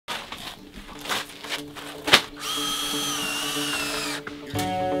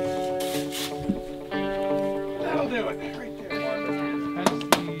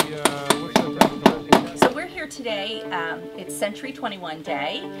Century 21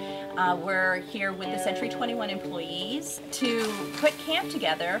 Day. We're here with the Century 21 employees to put camp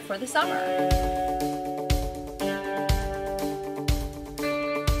together for the summer.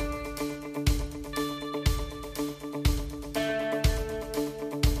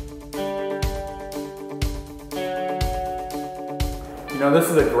 You know,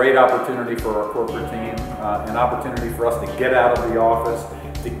 this is a great opportunity for our corporate team, an opportunity for us to get out of the office,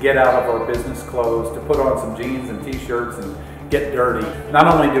 to get out of our business clothes, to put on some jeans and t-shirts and get dirty. Not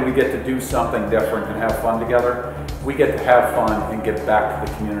only do we get to do something different and have fun together, we get to have fun and give back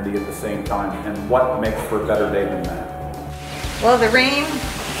to the community at the same time. And what makes for a better day than that? Well, the rain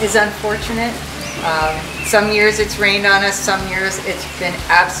is unfortunate. Some years it's rained on us, some years it's been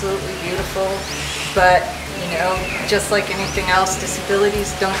absolutely beautiful. But you know, just like anything else,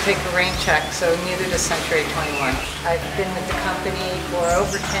 disabilities don't take a rain check, so neither does Century 21. I've been with the company for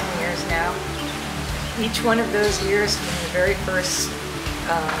over 10 years now. Each one of those years, from the very first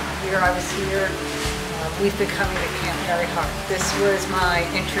year I was here, we've been coming to Camp Mary Hart. This was my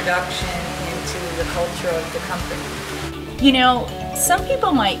introduction into the culture of the company. You know, some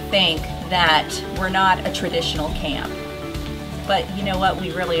people might think that we're not a traditional camp, but you know what,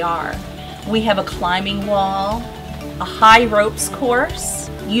 we really are. We have a climbing wall, a high ropes course.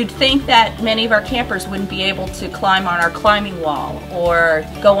 You'd think that many of our campers wouldn't be able to climb on our climbing wall or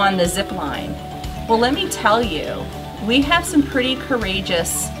go on the zip line. Well, let me tell you, we have some pretty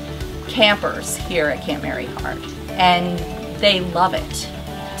courageous campers here at Camp Mary Hart, and they love it.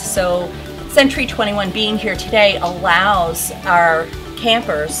 So Century 21 being here today allows our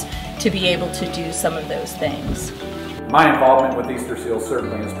campers to be able to do some of those things. My involvement with Easterseals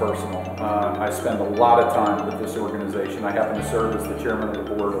certainly is personal. I spend a lot of time with this organization. I happen to serve as the chairman of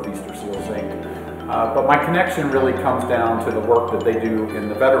the board of Easterseals Inc. But my connection really comes down to the work that they do in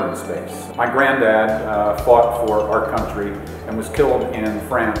the veteran space. My granddad fought for our country and was killed in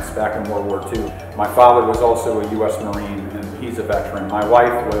France back in World War II. My father was also a U.S. Marine, and he's a veteran. My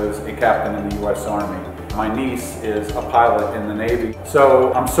wife was a captain in the U.S. Army. My niece is a pilot in the Navy.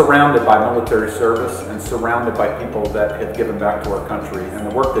 So I'm surrounded by military service and surrounded by people that have given back to our country. And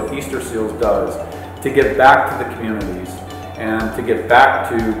the work that Easterseals does to give back to the communities and to give back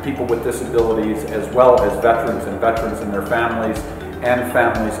to people with disabilities, as well as veterans and their families and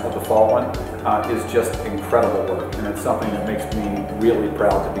families of the fallen, is just incredible work. And it's something that makes me really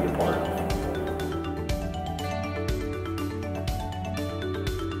proud to be